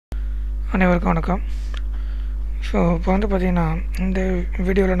அனைவருக்கும் வணக்கம். ஸோ இப்போ வந்து பார்த்திங்கன்னா இந்த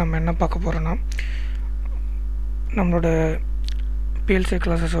வீடியோவில் நம்ம என்ன பார்க்க போகிறோன்னா, நம்மளோட PLC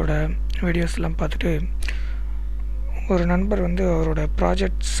கிளாஸஸோட வீடியோஸ்லாம் பார்த்துட்டு ஒரு நண்பர் வந்து அவரோட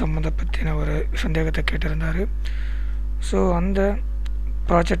ப்ராஜெக்ட் பற்றின ஒரு சந்தேகத்தை கேட்டிருந்தார். ஸோ அந்த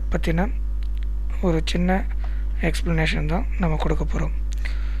ப்ராஜெக்ட் பற்றின ஒரு சின்ன எக்ஸ்ப்ளனேஷன் தான் நம்ம கொடுக்க போகிறோம்.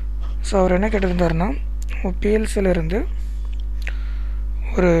 ஸோ அவர் என்ன கேட்டிருந்தாருன்னா, PLCயிலேருந்து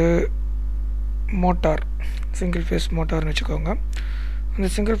ஒரு மோட்டார், சிங்கிள் ஃபேஸ் மோட்டார்னு வச்சுக்கோங்க. அந்த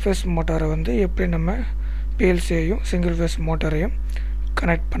சிங்கிள் ஃபேஸ் மோட்டாரை வந்து எப்படி நம்ம PLCயையும் சிங்கிள் ஃபேஸ் மோட்டாரையும்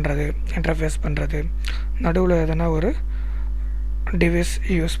கனெக்ட் பண்ணுறது, இன்டர்ஃபேஸ் பண்ணுறது, நடுவில் எதனா ஒரு டிவைஸ்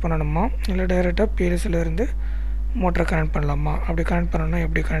யூஸ் பண்ணணுமா, இல்லை டைரெக்டாக PLCயிலேருந்து மோட்டரை கனெக்ட் பண்ணலாமா, அப்படி கனெக்ட் பண்ணணும்னா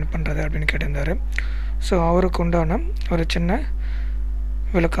எப்படி கனெக்ட் பண்ணுறது அப்படின்னு கேட்டிருந்தார். ஸோ அவருக்கு உண்டான ஒரு சின்ன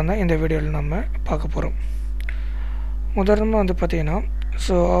விளக்கம் தான் இந்த வீடியோவில் நம்ம பார்க்க போகிறோம். உதாரணமாக வந்து பார்த்திங்கன்னா,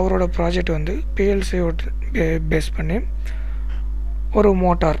 ஸோ அவரோட ப்ராஜெக்ட் வந்து PLCயோட பேஸ் பண்ணி ஒரு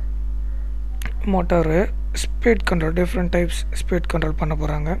motor speed control, different types speed control பண்ண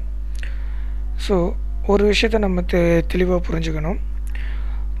போகிறாங்க. ஸோ ஒரு விஷயத்தை நம்ம தெளிவாக புரிஞ்சுக்கணும்.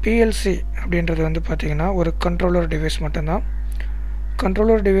 PLC அப்படின்றது வந்து பார்த்திங்கன்னா ஒரு கண்ட்ரோலர் டிவைஸ் மட்டும்தான்.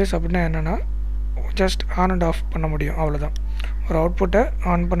 கண்ட்ரோலர் டிவைஸ் அப்படின்னா என்னென்னா, ஜஸ்ட் ஆன் அண்ட் ஆஃப் பண்ண முடியும், அவ்வளோதான். ஒரு அவுட்புட்டை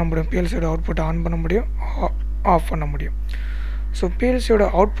ஆன் பண்ண முடியும், PLCயோட அவுட்புட்டை ஆன் பண்ண முடியும், ஆஃப் பண்ண முடியும். ஸோ PLCயோட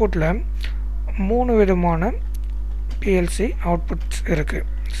அவுட்புட்டில் 3 விதமான PLC அவுட்புட்ஸ் இருக்குது.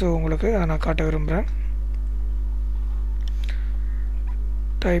 ஸோ உங்களுக்கு அதை நான் காட்ட விரும்புகிறேன்.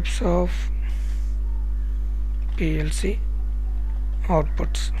 Types of PLC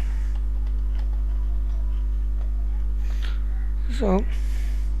outputs. So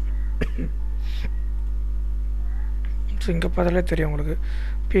இங்கே பார்த்தாலே தெரியும் உங்களுக்கு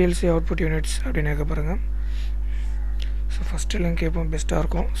PLC அவுட்புட் யூனிட்ஸ் அப்படின்னு இருக்க பாருங்கள். ஸோ ஃபஸ்ட்டு லிங்க் எப்போ பெஸ்ட்டாக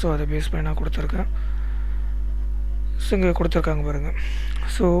இருக்கும். ஸோ அதை பேஸ் பண்ணி நான் கொடுத்துருக்கேன். ஸோ இங்கே கொடுத்துருக்காங்க பாருங்கள்.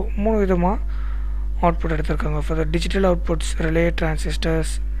 ஸோ 3 விதமாக அவுட்புட் எடுத்திருக்காங்க. For the digital outputs, relay,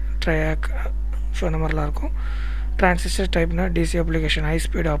 transistors, triac, so அந்த மாதிரிலாம் இருக்கும். Transistor டைப்னா DC application, high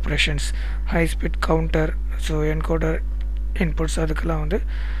speed operations, high speed counter, so encoder inputs, அதுக்கெல்லாம் வந்து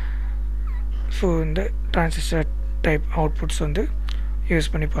ஸோ இந்த டிரான்சிஸ்டர் டைப் அவுட்புட்ஸ் வந்து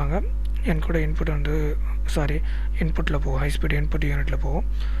யூஸ் பண்ணிப்பாங்க. என்கோடர் இன்புட் வந்து இன்புட்டில் போகும், ஹை ஸ்பீட் இன்புட் யூனிட்டில் போகும்.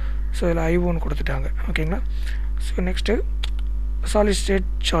 ஸோ இதில் I1 கொடுத்துட்டாங்க, ஓகேங்களா. So next solid state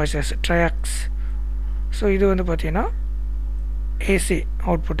choices, ட்ரையாக்ஸ். So இது வந்து பார்த்திங்கன்னா AC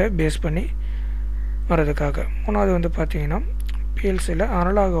அவுட்புட்டை பேஸ் பண்ணி வர்றதுக்காக. மூணாவது வந்து பார்த்திங்கன்னா PLCயில்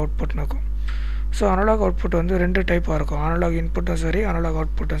அனலாக் அவுட்புட்னு இருக்கும். ஸோ அனலாக் அவுட்புட் வந்து 2 டைப்பாக இருக்கும். அனலாக் இன்புட்டும் சரி, அனலாக்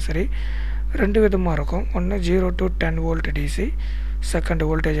அவுட்புட்டும் சரி, 2 விதமாக இருக்கும். ஒன்று 0 to 10 volt DC, செகண்ட்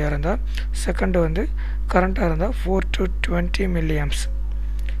வோல்டேஜாக இருந்தால், செகண்டு வந்து கரண்ட்டாக இருந்தால் 4 to 20 milliamps.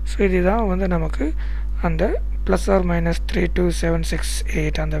 ஸோ இதுதான் வந்து நமக்கு அந்த ±3 to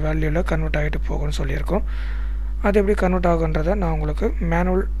 768 அந்த வேல்யூவில் கன்வெர்ட் ஆகிட்டு போகும்னு சொல்லியிருக்கோம். அது எப்படி கன்வெர்ட் ஆகுன்றதை நான் உங்களுக்கு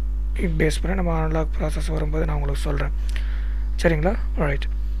மேனுவல் பேஸ் பண்ணி நம்ம அனலாக் ப்ராசஸ் வரும்போது நான் உங்களுக்கு சொல்கிறேன், சரிங்களா. ரைட்.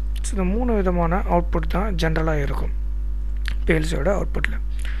 ஸோ இந்த 3 விதமான அவுட்புட் தான் ஜென்ரலாக இருக்கும் PLCயோட அவுட்புட்டில்.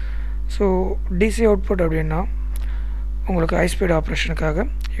 ஸோ DC அவுட்புட் அப்படின்னா உங்களுக்கு ஹை ஸ்பீட் ஆப்ரேஷனுக்காக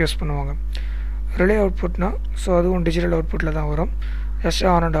யூஸ் பண்ணுவாங்க. ரிலே அவுட்புட்னா ஸோ அதுவும் டிஜிட்டல் அவுட்புட்டில் தான் வரும், ஜஸ்ட்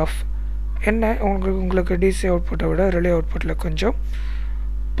ஆன் அண்ட் ஆஃப். என்ன உங்களுக்கு DC அவுட்புட்டை விட ரிலே அவுட்புட்டில் கொஞ்சம்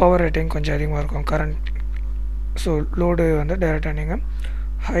பவர் ரேட்டிங் கொஞ்சம் அதிகமாக இருக்கும், கரண்ட். ஸோ லோடு வந்து டைரெக்டாக நீங்கள்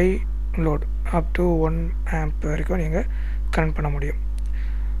high load up to 1 amp வரைக்கும் நீங்கள் கனெக்ட் பண்ண முடியும்.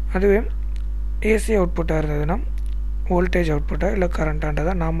 அதுவே AC அவுட்புட்டாக இருந்ததுன்னா வோல்டேஜ் அவுட்புட்டாக இல்லை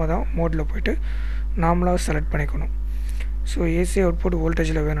கரண்ட்டான்றதை நாம் தான் மோடில் போய்ட்டு நாமளாக செலக்ட் பண்ணிக்கணும். ஸோ AC அவுட்புட்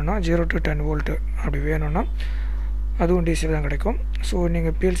வோல்டேஜில் வேணும்னா 0 to 10 volt அப்படி வேணும்னா அதுவும் DCயில் தான் கிடைக்கும். ஸோ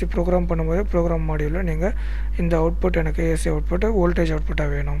நீங்கள் PLC ப்ரோக்ராம் பண்ணும்போது ப்ரோக்ராம் மாடியூலில் நீங்கள் இந்த அவுட்புட் எனக்கு AC அவுட்புட்டு வோல்டேஜ் அவுட்புட்டாக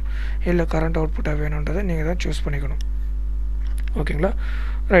வேணும் இல்லை கரண்ட் அவுட்புட்டாக வேணுன்றதை நீங்கள் தான் சூஸ் பண்ணிக்கணும், ஓகேங்களா.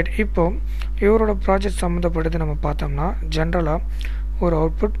 ரைட். இப்போது இவரோட ப்ராஜெக்ட் சம்மந்தப்பட்டது நம்ம பார்த்தோம்னா, ஜென்ரலாக ஒரு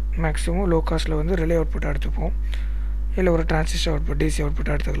அவுட்புட் மேக்ஸிமம் லோ காஸ்ட்டில் வந்து ரிலே அவுட்புட் எடுத்துப்போம், இல்லை ஒரு டிரான்சிஸ்டர் அவுட்புட் DC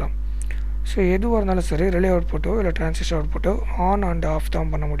அவுட்புட் எடுத்துக்கலாம். ஸோ எதுவாக இருந்தாலும் சரி, ரிலே அவுட்புட்டோ இல்லை டிரான்சிஸ்டர் அவுட்புட்டோ ஆன் அண்ட் ஆஃப்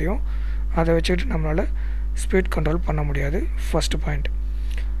தான் பண்ண முடியும். அதை வச்சுக்கிட்டு நம்மளால் ஸ்பீட் கண்ட்ரோல் பண்ண முடியாது, ஃபஸ்ட்டு பாயிண்ட்.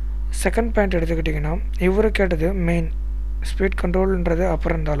 செகண்ட் பாயிண்ட் எடுத்துக்கிட்டிங்கன்னா, இவர் கேட்டது மெயின் ஸ்பீட் கண்ட்ரோல்ன்றது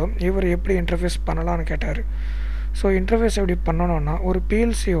அப்புறம் இருந்தாலும் இவர் எப்படி இன்டர்ஃபேஸ் பண்ணலான்னு கேட்டார். ஸோ இன்டர்ஃபேஸ் எப்படி பண்ணணும்னா, ஒரு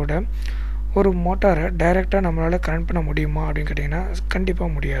PLCயோட ஒரு மோட்டாரை டைரெக்டாக நம்மளால் கனெக்ட் பண்ண முடியுமா அப்படின்னு கேட்டிங்கன்னா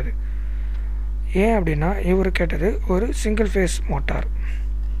கண்டிப்பாக முடியாது. ஏன் அப்படின்னா இவர் கேட்டது ஒரு single phase motor.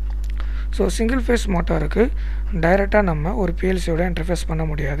 So single phase மோட்டாருக்கு டைரெக்டாக நம்ம ஒரு PLCயோட இன்டர்ஃபேஸ் பண்ண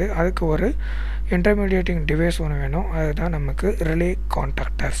முடியாது. அதுக்கு ஒரு இன்டர்மீடியேட்டிங் டிவைஸ் ஒன்று வேணும். அதுதான் நமக்கு ரிலே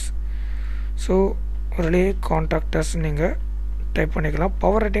கான்டாக்டர்ஸ். ஸோ ரிலே கான்டாக்டர்ஸ் நீங்கள் டைப் பண்ணிக்கலாம்.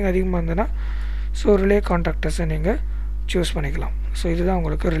 பவர் ரேட்டிங் அதிகமாக இருந்ததுன்னா ஸோ ரிலே கான்டாக்டர்ஸை நீங்கள் சூஸ் பண்ணிக்கலாம். ஸோ இதுதான்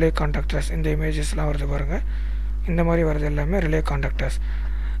உங்களுக்கு ரிலே கான்டாக்டர்ஸ். இந்த இமேஜஸ்லாம் வருது பாருங்கள், இந்த மாதிரி வருது எல்லாமே ரிலே கான்டாக்டர்ஸ்.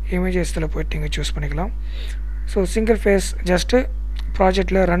 இமேஜஸில் போய்ட்டு நீங்கள் சூஸ் பண்ணிக்கலாம். ஸோ சிங்கிள் ஃபேஸ் ஜஸ்ட்டு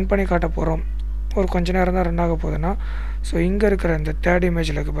ப்ராஜெக்டில் ரன் பண்ணி காட்ட போகிறோம், ஒரு கொஞ்ச நேரம் தான் ரன் ஆக போகுதுன்னா ஸோ இங்கே இருக்கிற இந்த தேர்ட்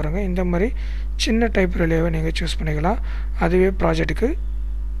இமேஜில் இருக்க பாருங்கள், இந்த மாதிரி சின்ன டைப் ரிலேவை நீங்கள் சூஸ் பண்ணிக்கலாம். அதுவே ப்ராஜெக்ட்டுக்கு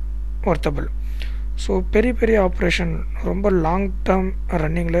ஒர்த்தபிள். ஸோ பெரிய பெரிய ஆப்ரேஷன் ரொம்ப லாங் டேர்ம்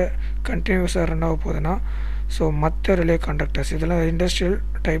ரன்னிங்கில் கண்டினியூஸாக ரன் ஆக போகுதுன்னா ஸோ மற்ற ரிலே கான்டாக்டர்ஸ், இதெல்லாம் இண்டஸ்ட்ரியல்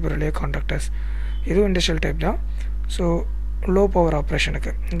டைப் ரிலே கான்டாக்டர்ஸ், இதுவும் இண்டஸ்ட்ரியல் டைப் தான். ஸோ லோ பவர்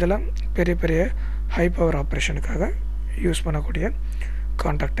ஆப்ரேஷனுக்கு, இதெல்லாம் பெரிய பெரிய ஹை பவர் ஆப்ரேஷனுக்காக யூஸ் பண்ணக்கூடிய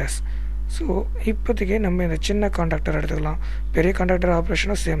கான்டாக்டர்ஸ். ஸோ இப்போதைக்கு நம்ம இந்த சின்ன கான்டாக்டர் எடுத்துக்கலாம். பெரிய கான்டாக்டர்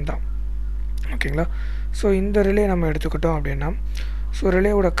ஆப்ரேஷனும் சேம் தான், ஓகேங்களா. ஸோ இந்த ரிலே நம்ம எடுத்துக்கிட்டோம் அப்படின்னா ஸோ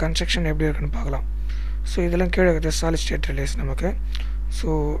ரிலேவோட கன்ஸ்ட்ரக்ஷன் எப்படி இருக்குன்னு பார்க்கலாம். ஸோ இதெல்லாம் கீழே இருக்குது சாலிட் ஸ்டேட் ரிலேஸ் நமக்கு. ஸோ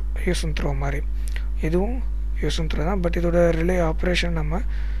யூஸ் அண்ட் த்ரோ மாதிரி, இதுவும் யூஸ் அண்ட் த்ரோ தான். பட் இதோட ரிலே ஆப்ரேஷன் நம்ம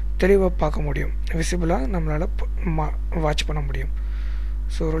தெளிவாக பார்க்க முடியும், விசிபிளாக நம்மளால் வாட்ச் பண்ண முடியும்.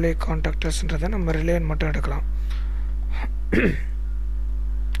 ஸோ ரிலே கான்டாக்டர்ஸ்ன்றதை நம்ம ரிலேன்னு மட்டும் எடுக்கலாம்.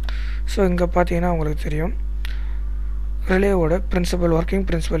 ஸோ இங்கே பார்த்தீங்கன்னா உங்களுக்கு தெரியும் ரிலேவோட பிரின்சிபல், ஒர்க்கிங்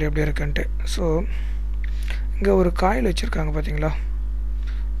பிரின்சிபல் எப்படி இருக்குன்ட்டு. ஸோ இங்கே ஒரு காயில் வச்சுருக்காங்க பார்த்தீங்களா,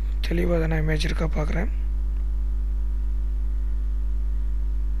 தெளிவாக தானே இமேஜ் இருக்கா பார்க்குறேன்.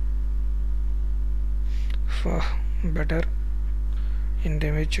 பெட்டர் இந்த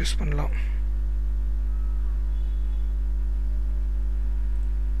இமேஜ் சூஸ் பண்ணலாம்.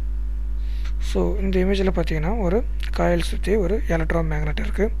 ஸோ இந்த இமேஜில் பார்த்தீங்கன்னா ஒரு காயில் சுற்றி ஒரு எலக்ட்ரோ மேக்னெட்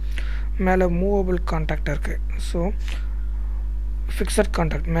இருக்குது, மேலே மூவபிள் கான்டாக்ட் இருக்குது. ஸோ ஃபிக்ஸட்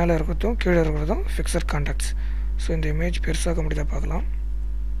கான்டாக்ட் மேலே இருக்கிறதும் கீழே இருக்கிறதும் ஃபிக்ஸட் கான்டாக்ட்ஸ். ஸோ இந்த இமேஜ் பெருசாக முடியுதா பார்க்கலாம்.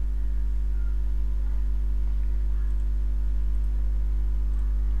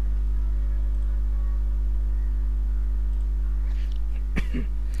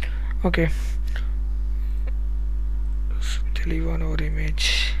 ஓகே, தெளிவான ஒரு இமேஜ்,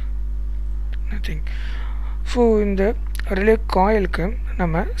 நத்திங். ஸோ இந்த ரிலே காயிலுக்கு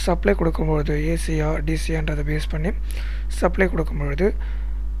நம்ம சப்ளை கொடுக்கும்பொழுது ஏசியா டிசியான்றதை பேஸ் பண்ணி சப்ளை கொடுக்கும்பொழுது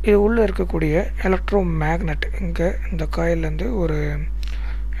இது உள்ளே இருக்கக்கூடிய எலக்ட்ரோ மேக்னெட் இங்கே இந்த காயிலேருந்து ஒரு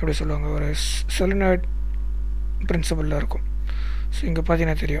எப்படி சொல்லுவாங்க, ஒரு செலினாய்ட் பிரின்சிபலில் இருக்கும். ஸோ இங்கே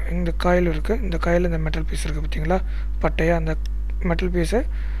பார்த்தீங்கன்னா தெரியும், இந்த காயில் இருக்குது, இந்த காயில் இந்த மெட்டல் பீஸ் இருக்குது பார்த்தீங்களா பட்டையாக, அந்த மெட்டல் பீஸை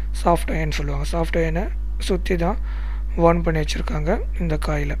சாஃப்ட் அயன் சொல்லுவாங்க. சாஃப்ட் அயனை சுற்றி தான் வார்ன் பண்ணி வச்சுருக்காங்க இந்த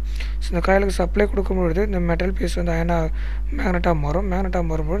காயில். ஸோ இந்த காயிலுக்கு சப்ளை கொடுக்கும்பொழுது இந்த மெட்டல் பீஸ் வந்து அயனாக மேக்னெட்டாக மாறும். மேக்னெட்டாக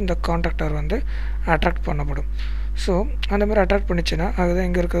மாறும்போது இந்த கான்டாக்டர் வந்து அட்ராக்ட் பண்ணப்படும். ஸோ அந்த மாதிரி அட்ராக்ட் பண்ணிச்சுன்னா அதுதான்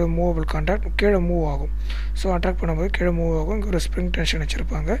இங்கே இருக்கிற மூவபிள் கான்டாக்ட் கீழே மூவ் ஆகும். ஸோ அட்ராக்ட் பண்ணும்போது கீழே மூவ் ஆகும். இங்கே ஒரு ஸ்ப்ரிங் டென்ஷன்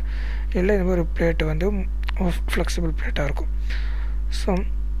வச்சுருப்பாங்க, இல்லை இந்த மாதிரி பிளேட்டு வந்து ஃப்ளெக்சிபிள் பிளேட்டாக இருக்கும். ஸோ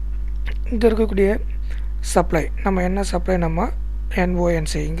இங்கே இருக்கக்கூடிய சப்ளை நம்ம என்ன சப்ளை நம்ம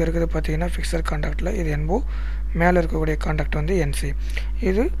NONC, இங்கே இருக்கிறது பார்த்தீங்கன்னா ஃபிக்ஸட் கான்டாக்டில் இது NO, மேலே இருக்கக்கூடிய கான்டாக்ட் வந்து NC,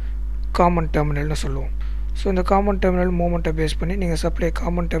 இது காமன் டெர்மினல்னு சொல்லுவோம். ஸோ இந்த காமன் டெர்மினல் மூமெண்ட்டை பேஸ் பண்ணி நீங்கள் சப்ளை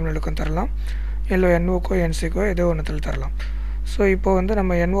காமன் டெர்மினலுக்கும் தரலாம், இல்லை NOக்கோ NCக்கோ ஏதோ ஒன்றுத்தில் தரலாம். ஸோ இப்போ வந்து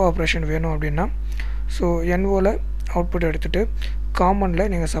நம்ம NO ஆப்ரேஷன் வேணும் அப்படின்னா ஸோ NOவில் அவுட்புட் எடுத்துகிட்டு காமனில்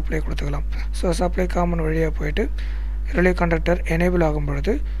நீங்கள் சப்ளை கொடுத்துக்கலாம். ஸோ சப்ளை காமன் வழியாக போயிட்டு ரிலே கான்டாக்டர் எனேபிள் ஆகும்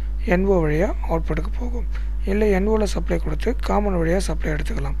பொழுது NO வழியாக அவுட்புட்டுக்கு போகும், இல்லை NOவில் சப்ளை கொடுத்து காமன் வழியாக சப்ளை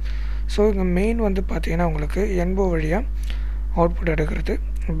எடுத்துக்கலாம். ஸோ இங்கே மெயின் வந்து பார்த்தீங்கன்னா உங்களுக்கு NO வழியாக அவுட்புட் எடுக்கிறது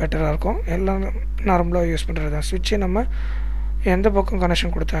பெட்டராக இருக்கும். எல்லாம் நார்மலாக யூஸ் பண்ணுறது தான். சுவிட்சை நம்ம எந்த பக்கம்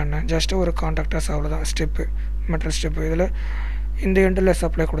கனெக்ஷன் கொடுத்தா என்ன, ஜஸ்ட்டு ஒரு கான்டாக்டர்ஸ் அவ்வளோதான், ஸ்டெப்பு மெட்டல் ஸ்டெப்பு. இதில் இந்த எண்டில்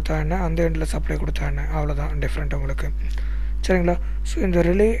சப்ளை கொடுத்தா என்ன, அந்த எண்டில் சப்ளை கொடுத்தா என்ன, அவ்வளோதான் டிஃப்ரெண்ட் உங்களுக்கு, சரிங்களா. ஸோ இந்த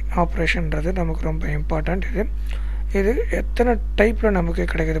ரிலே ஆப்ரேஷன்றது நமக்கு ரொம்ப இம்பார்ட்டண்ட். இது எத்தனை டைப்பில் நமக்கு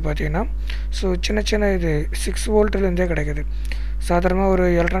கிடைக்கிது பார்த்தீங்கன்னா ஸோ சின்ன சின்ன இது 6 வோல்ட்லேருந்தே கிடைக்கிது. சாதாரணமாக ஒரு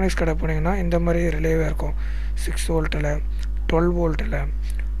எலக்ட்ரானிக்ஸ் கடை போனீங்கன்னா இந்த மாதிரி ரிலேவாக இருக்கும். 6 வோல்ட்டில் 12 வோல்ட்டில்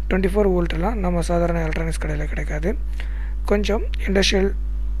 24 வோல்ட்டெலாம் நம்ம சாதாரண எலக்ட்ரானிக்ஸ் கடையில் கிடைக்காது. கொஞ்சம் இண்டஸ்ட்ரியல்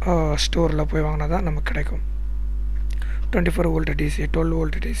ஸ்டோரில் போய் வாங்கினா தான் நமக்கு கிடைக்கும். 24 volt DC, 12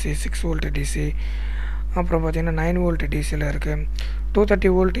 volt DC, 6 volt DC, அப்புறம் பார்த்திங்கன்னா 9 வோல்ட் டிசியில் இருக்குது.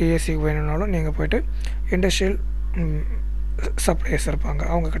 230 வோல்ட் ஏசிக்கு வேணும்னாலும் நீங்கள் போய்ட்டு இண்டஸ்ட்ரியல் சப்ளையர்ஸ் இருப்பாங்க,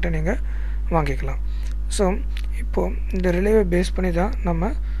 அவங்கக்கிட்ட நீங்கள் வாங்கிக்கலாம். ஸோ இப்போது இந்த ரிலேவை பேஸ் பண்ணி தான்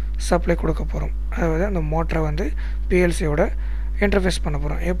நம்ம சப்ளை கொடுக்க போகிறோம். அதாவது அந்த மோட்டரை வந்து PLCயோட இன்டர்ஃபேஸ் பண்ண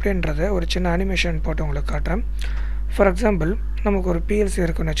போகிறோம். எப்படின்றத ஒரு சின்ன அனிமேஷன் போட்டு உங்களுக்கு காட்டுறேன். ஃபார் எக்ஸாம்பிள் நமக்கு ஒரு PLC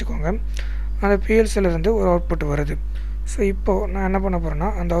இருக்குதுன்னு வச்சுக்கோங்க, அந்த PLCயிலேருந்து ஒரு அவுட்புட் வருது. ஸோ இப்போது நான் என்ன பண்ண போகிறேன்னா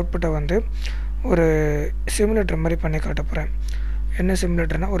அந்த அவுட்புட்டை வந்து ஒரு சிமுலேட்டர் மாதிரி பண்ணி காட்ட போகிறேன். என்ன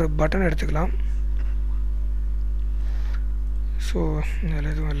சிமுலேட்டர்னால் ஒரு பட்டன் எடுத்துக்கலாம். ஸோ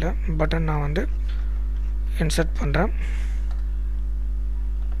இதில் எதுவும் இல்லை, பட்டன் நான் வந்து இன்சர்ட் பண்ணுறேன்.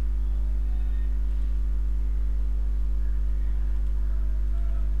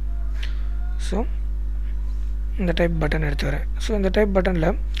 ஸோ இந்த டைப் பட்டன் எடுத்துக்கிறேன். ஸோ இந்த டைப்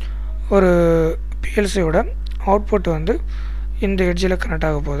பட்டனில் ஒரு பிஎல்சியோட அவுட்புட் வந்து இந்த எட்ஜில் கனெக்ட்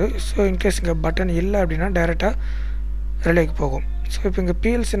ஆக போகுது. ஸோ இன்கேஸ் இங்கே பட்டன் இல்லை அப்படின்னா டைரெக்டாக ரிலேக்கு போகும். ஸோ இப்போ இங்கே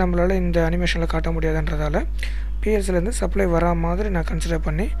பிஎல்சி நம்மளால் இந்த அனிமேஷனில் காட்ட முடியாதுன்றதால பிஎல்சிலேருந்து சப்ளை வரா மாதிரி நான் கன்சிடர்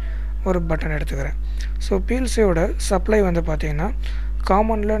பண்ணி ஒரு பட்டன் எடுத்துக்கிறேன். ஸோ பிஎல்சியோட சப்ளை வந்து பார்த்திங்கன்னா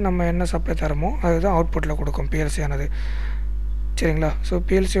காமனில் நம்ம என்ன சப்ளை தரமோ அதுதான் அவுட்புட்டில் கொடுக்கும் பிஎல்சி ஆனது. சரிங்களா? ஸோ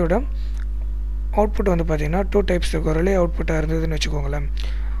பிஎல்சியோட அவுட்புட் வந்து பார்த்திங்கன்னா 2 டைப்ஸ் இருக்கும். ரிலே அவுட்புட்டாக இருந்ததுன்னு வச்சுக்கோங்களேன்,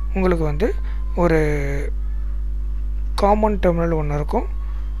 உங்களுக்கு வந்து ஒரு காமன் டெர்மினல் ஒன்று இருக்கும்.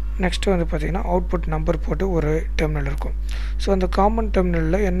 நெக்ஸ்ட்டு வந்து பார்த்திங்கன்னா அவுட்புட் நம்பர் போட்டு ஒரு டெர்மினல் இருக்கும். ஸோ அந்த காமன்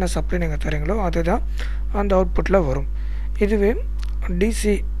டெர்மினலில் என்ன சப்ளை நீங்கள் தரீங்களோ அதுதான் அந்த அவுட்புட்டில் வரும். இதுவே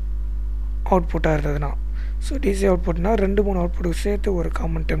டிசி அவுட்புட்டாக இருந்ததுன்னா, ஸோ டிசி அவுட்புட்னால் 2-3 அவுட்புட்டுக்கு சேர்த்து ஒரு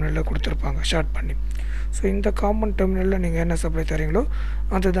காமன் டெர்மினலில் கொடுத்துருப்பாங்க ஷார்ட் பண்ணி. ஸோ இந்த காமன் டெர்மினலில் நீங்கள் என்ன சப்ளை தரீங்களோ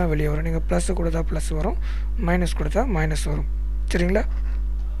அதுதான் வெளியே வரும். நீங்கள் ப்ளஸ் கொடுத்தா ப்ளஸ் வரும், மைனஸ் கொடுத்தா மைனஸ் வரும். சரிங்களா?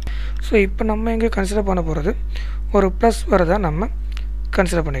 ஸோ இப்போ நம்ம எங்கே கன்சிடர் பண்ண போகிறது ஒரு ப்ளஸ் வரதா நம்ம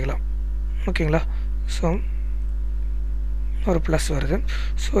கன்சிடர் பண்ணிக்கலாம். ஓகேங்களா? ஸோ ஒரு ப்ளஸ் வருது.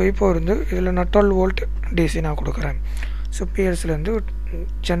 ஸோ இப்போ வந்து இதில் நான் 12 வோல்ட் டிசி நான் கொடுக்குறேன். ஸோ பிஎல்சிலேருந்து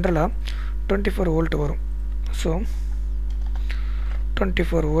ஜென்ரலாக 24 வோல்ட் வரும். ஸோ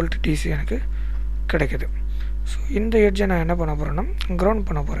 24 வோல்ட் டிசி எனக்கு கிடைக்குது. ஸோ இந்த எட்ஜை நான் என்ன பண்ண போகிறேன்னா கிரவுண்ட்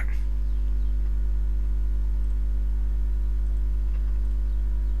பண்ண போகிறேன்.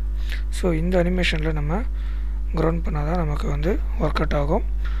 ஸோ இந்த அனிமேஷனில் நம்ம கிரவுண்ட் பண்ணால் தான் நமக்கு வந்து ஒர்க் அவுட் ஆகும்.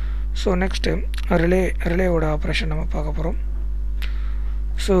 ஸோ நெக்ஸ்ட்டு ரிலேவோட ஆப்ரேஷன் நம்ம பார்க்க போகிறோம்.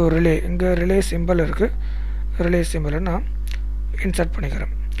 ஸோ இங்கே ரிலே சிம்பிள் இருக்குது. ரிலே சிம்பிளை நான் இன்சர்ட்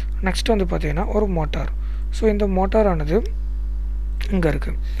பண்ணிக்கிறேன். நெக்ஸ்ட் வந்து பார்த்திங்கன்னா ஒரு மோட்டார். ஸோ இந்த மோட்டாரானது இங்கே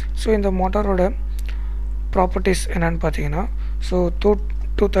இருக்குது. ஸோ இந்த மோட்டாரோட ப்ராப்பர்ட்டிஸ் என்னென்னு பார்த்தீங்கன்னா, ஸோ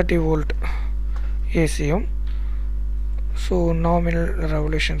 230 வோல்ட் ஏசியும், ஸோ நாமினல்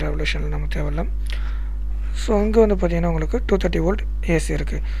ரெவல்யூஷனில் நம்ம தேவையில்லை. ஸோ இங்கே வந்து பார்த்திங்கன்னா உங்களுக்கு 230 வோல்ட் ஏசி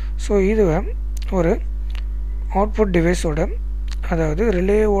இருக்குது. ஸோ இதுவை ஒரு அவுட்புட் டிவைஸோட, அதாவது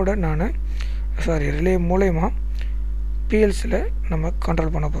ரிலே மூலயமா பிஎல்சியில் நம்ம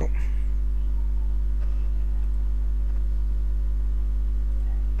கண்ட்ரோல் பண்ண போகிறோம்.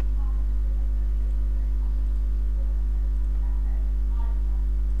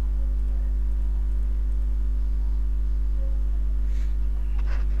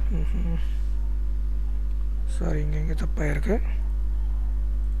 சாரி, இங்கே தப்பாக இருக்குது.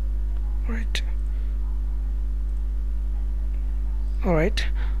 Right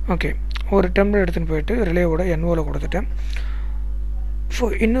okay. ஒரு டெர்மினல் எடுத்துன்னு போயிட்டு ரிலேவோட என்ஓவில் கொடுத்துட்டேன். ஸோ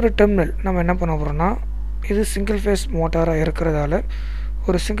இன்னொரு டெர்மினல் நம்ம என்ன பண்ண போகிறோம்னா, இது சிங்கிள் ஃபேஸ் மோட்டாராக இருக்கிறதால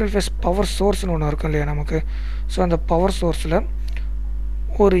ஒரு சிங்கிள் ஃபேஸ் பவர் சோர்ஸ்னு ஒன்று இருக்கும் இல்லையா நமக்கு. ஸோ அந்த பவர் சோர்ஸில்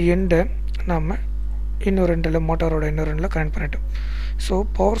ஒரு எண்டை நம்ம மோட்டாரோட இன்னொரு எண்டில் கனெக்ட் பண்ணிட்டோம். ஸோ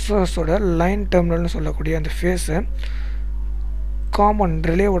பவர் சோர்ஸோட லைன் டெர்மினல்னு சொல்லக்கூடிய அந்த ஃபேஸை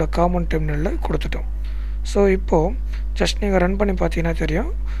ரிலேவோட காமன் டெர்மினலில் கொடுத்துட்டோம். ஸோ இப்போது ஜஸ்ட் நீங்கள் ரன் பண்ணி பார்த்தீங்கன்னா தெரியும்,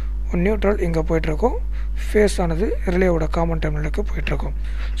 நியூட்ரல் இங்கே போய்ட்டுருக்கோம், ஃபேஸ் ஆனது ரிலேவோட காமன் டெர்மினலுக்கு போய்ட்டுருக்கோம்.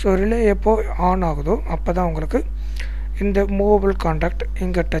 ஸோ ரிலே எப்போ ஆன் ஆகுதோ அப்போ தான் உங்களுக்கு இந்த மூவபிள் கான்டாக்ட்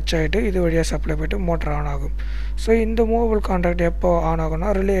இங்கே டச் ஆகிட்டு இது வழியாக சப்ளை போய்ட்டு மோட்டர் ஆன் ஆகும். ஸோ இந்த மூவபிள் கான்டாக்ட் எப்போ ஆன்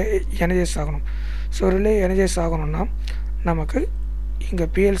ஆகும்னா ரிலே எனர்ஜைஸ் ஆகணும். ஸோ ரிலே எனர்ஜைஸ் ஆகணும்னா நமக்கு இங்கே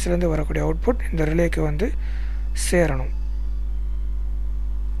பிஎல்சிலேருந்து வரக்கூடிய அவுட்புட் இந்த ரிலேக்கு வந்து சேரணும்.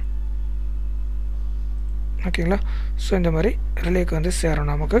 ஓகேங்களா? ஸோ இந்த மாதிரி ரிலேக்கு வந்து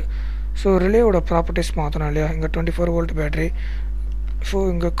சேரணும் நமக்கு. ஸோ ரிலேவோட ப்ராப்பர்ட்டிஸ் மாற்றணும் இல்லையா. இங்கே 24 வோல்ட் பேட்டரி. ஸோ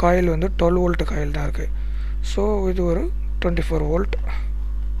இங்கே காயில் வந்து 12 வோல்ட் காயில் தான் இருக்குது. ஸோ இது ஒரு 24 வோல்ட்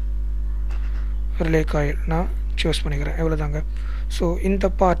ரிலே காயில் நான் சூஸ் பண்ணிக்கிறேன். எவ்வளோ தாங்க. ஸோ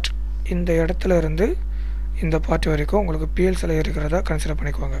இந்த இடத்துல இருந்து இந்த பார்ட் வரைக்கும் உங்களுக்கு பிஎல்சியில் இருக்கிறதா கன்சிடர்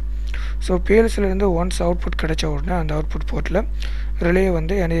பண்ணிக்குவாங்க. ஸோ பிஎல்சிலேருந்து ஒன்ஸ் அவுட்புட் கிடைச்ச உடனே அந்த அவுட்புட் போர்ட்டில் ரிலே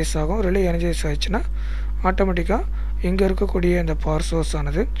வந்து எனர்ஜைஸ் ஆகும். ரிலே எனர்ஜைஸ் ஆகிடுச்சுன்னா ஆட்டோமேட்டிக்காக இங்கே இருக்கக்கூடிய இந்த பவர் சோர்ஸ்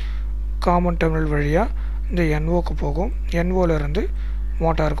ஆனது காமன் டெர்மினல் வழியாக இந்த என்ஓக்கு போகும். என்ஓலேருந்து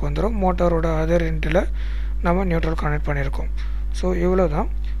மோட்டாருக்கு வந்துடும். மோட்டாரோட அதர் எண்டில் நம்ம நியூட்ரல் கனெக்ட் பண்ணியிருக்கோம். ஸோ இவ்வளோ தான்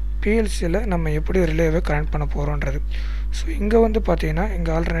பிஎல்சியில் நம்ம எப்படி ரிலேவை கனெக்ட் பண்ண போகிறோன்றது. ஸோ இங்கே வந்து பார்த்திங்கன்னா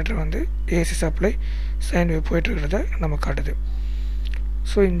இங்கே ஆல்டர்னேட்டர் வந்து ஏசி சப்ளை சைன் வேவ் போயிட்டுருக்கிறத நம்ம காட்டுது.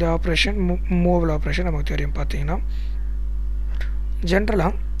 ஸோ இந்த ஆப்ரேஷன் மூவபிள் ஆப்ரேஷன் நமக்கு தெரியும். பார்த்திங்கன்னா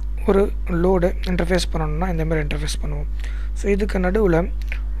ஜென்ரலாக ஒரு லோடு இன்டர்ஃபேஸ் பண்ணணும்னா இந்தமாதிரி இன்டர்ஃபேஸ் பண்ணுவோம். ஸோ இதுக்கு நடுவில்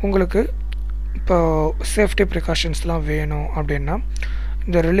உங்களுக்கு இப்போ சேஃப்டி ப்ரிகாஷன்ஸ்லாம் வேணும் அப்படின்னா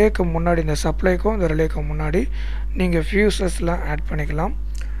இந்த ரிலேக்கு முன்னாடி, இந்த சப்ளைக்கும் இந்த ரிலேக்கும் முன்னாடி நீங்கள் ஃபியூசஸ்லாம் ஆட் பண்ணிக்கலாம்.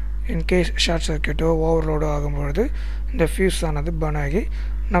 இன்கேஸ் ஷார்ட் சர்க்யூட்டோ ஓவர்லோடோ ஆகும்பொழுது இந்த ஃபியூஸ் ஆனது பர்ன் ஆகி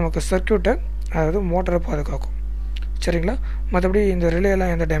நமக்கு சர்க்யூட்டை, அதாவது மோட்டரை பாதுகாக்கும். சரிங்களா? மற்றபடி இந்த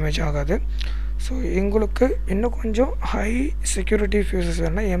ரிலேலாம் எந்த டேமேஜ் ஆகாது. ஸோ எங்களுக்கு இன்னும் கொஞ்சம் ஹை செக்யூரிட்டி ஃபியூசஸ்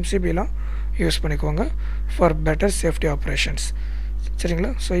வேணுன்னா எம்சிபிலாம் யூஸ் பண்ணிக்கோங்க ஃபார் பெட்டர் சேஃப்டி ஆப்ரேஷன்ஸ். சரிங்களா?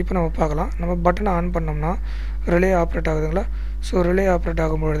 ஸோ இப்போ நம்ம பார்க்கலாம். நம்ம பட்டனை ஆன் பண்ணோம்னா relay operate ஆகுதுங்களா? So relay operate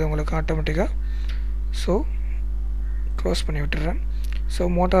ஆகும்பொழுது உங்களுக்கு ஆட்டோமேட்டிக்காக ஸோ க்ளோஸ் பண்ணி விட்டுறேன். ஸோ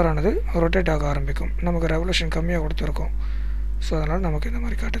மோட்டாரானது ரொட்டேட் ஆக ஆரம்பிக்கும். நமக்கு ரெவல்யூஷன் கம்மியாக கொடுத்துருக்கோம். ஸோ அதனால் நமக்கு இந்த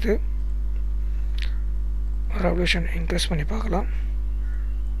மாதிரி காட்டுது. ரெவல்யூஷன் இன்க்ரீஸ் பண்ணி பார்க்கலாம்.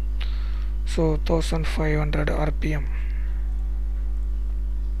 So 1500 RPM.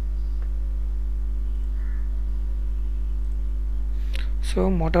 ஸோ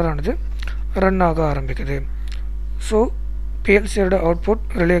மோட்டாரானது ரன் ஆக ஆரம்பிக்குது. ஸோ பிஎல்சியோட அவுட்புட்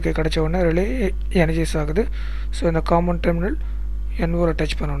ரிலேக்கு கிடச்ச உடனே ரிலே எனர்ஜைஸ் ஆகுது. ஸோ இந்த காமன் டெர்மினல் என்ஓவில்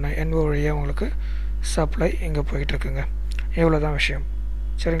டச் பண்ணோன்னே என்ஓ வழியாக உங்களுக்கு சப்ளை இங்கே போயிட்டுருக்குங்க. இவ்வளோ தான் விஷயம்.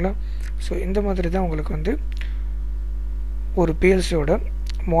 சரிங்களா? ஸோ இந்த மாதிரி தான் உங்களுக்கு வந்து ஒரு பிஎல்சியோட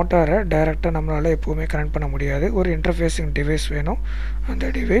மோட்டாரை டைரெக்டாக நம்மளால் எப்போவுமே கனெக்ட் பண்ண முடியாது. ஒரு இன்டர்ஃபேஸிங் டிவைஸ் வேணும். அந்த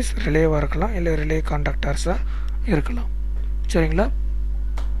டிவைஸ் ரிலேவாக இருக்கலாம், இல்லை ரிலே கான்டாக்டர்ஸாக இருக்கலாம். சரிங்களா?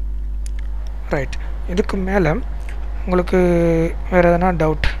 ரைட். இதுக்கு மேலே உங்களுக்கு வேறு எதனா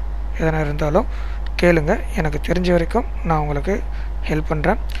டவுட் எதனா இருந்தாலும் கேளுங்க. எனக்கு தெரிஞ்ச வரைக்கும் நான் உங்களுக்கு ஹெல்ப்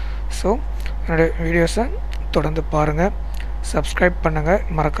பண்ணுறேன். ஸோ என்னுடைய வீடியோஸை தொடர்ந்து பாருங்கள், சப்ஸ்கிரைப் பண்ணுங்கள்,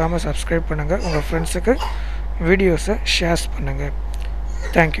 மறக்காமல் சப்ஸ்கிரைப் பண்ணுங்கள், உங்கள் ஃப்ரெண்ட்ஸுக்கு வீடியோஸை ஷேர் பண்ணுங்கள்.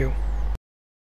 தேங்க்யூ.